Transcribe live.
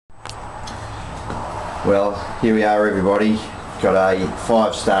Well, here we are, everybody. Got a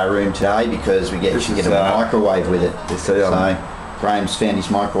 5-star room today because we get a microwave with it. So Graham's found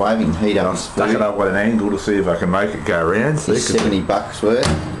his microwave. He can heat up his food. I'm stucking up at an angle to see if I can make it go around. It's $70 worth.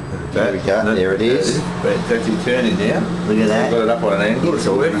 There we go. There it is. That's actually turning down. Look at that. Got it up on an angle. It's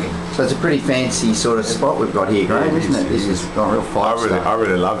all working. So it's a pretty fancy sort of spot we've got here, Graham, isn't it? This is got a real 5-star. I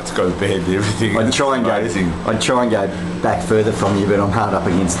really love it. It's got a bed and everything. I'd try and go back further from you, but I'm hard up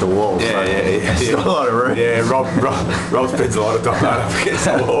against the wall. It's got a lot of room. Yeah, Rob spends a lot of time hard up against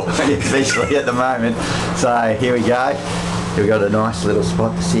the wall. Especially at the moment. So here we go. We've got a nice little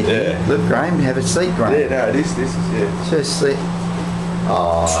spot to sit here. Look, Graham, have a seat, Graham. Yeah, no, this is, Just sit.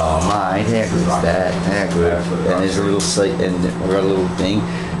 Oh, mate, how good is that? How good. And there's a little seat, and we've got a little thing.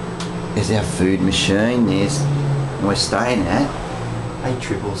 There's our food machine. We're staying at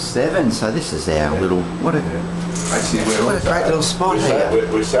 8777. So this is our little, what a great little spot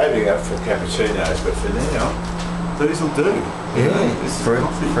here. We're saving up for cappuccinos, but for now, these will do.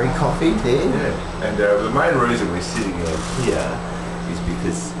 Free coffee there. Yeah. And the main reason we're sitting out here is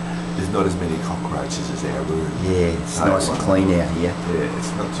because there's not as many cockroaches as our room. Yeah, it's nice and clean out here. Yeah,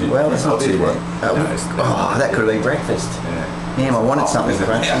 it's not too bad. Well, it's not too bad. Oh, that could have been breakfast. Yeah. Damn, I wanted something for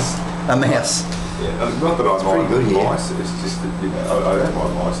breakfast. A mouse. Yeah, not that I mind good mice, it's just that, you know, I don't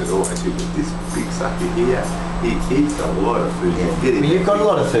mind mice at all actually, but this big sucker here, he eats a lot of food. Well, you've got a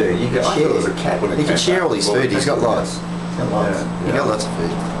lot of food, you can share. It was a cat when he can share all his food, he's got lots. He's got lots of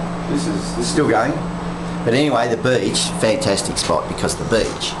food. This is still going. But anyway, the beach, fantastic spot because the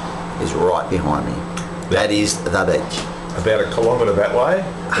beach is right behind me. That is the beach. About a kilometre that way.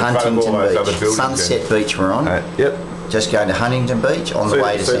 Huntington Beach, Sunset Beach we're on. Yep. Just going to Huntington Beach on the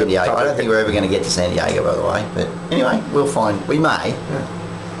way to San Diego. I don't think we're ever going to get to San Diego, by the way. But anyway, we'll find. We may,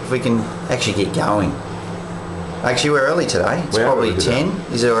 if we can actually get going. Actually, we're early today. It's probably 10.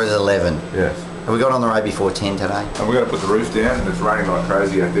 Is it or is it 11? Yes. Have we got on the road before 10 today? And we're going to put the roof down, and it's raining like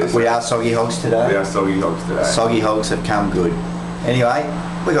crazy out there. We are soggy hogs today. We are soggy hogs today. Soggy hogs have come good. Anyway,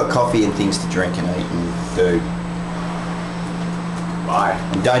 we got coffee and things to drink and eat and do. Bye.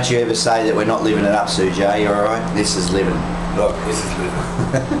 And don't you ever say that we're not living it up, Sujay, you alright? This is living. Look, this is living.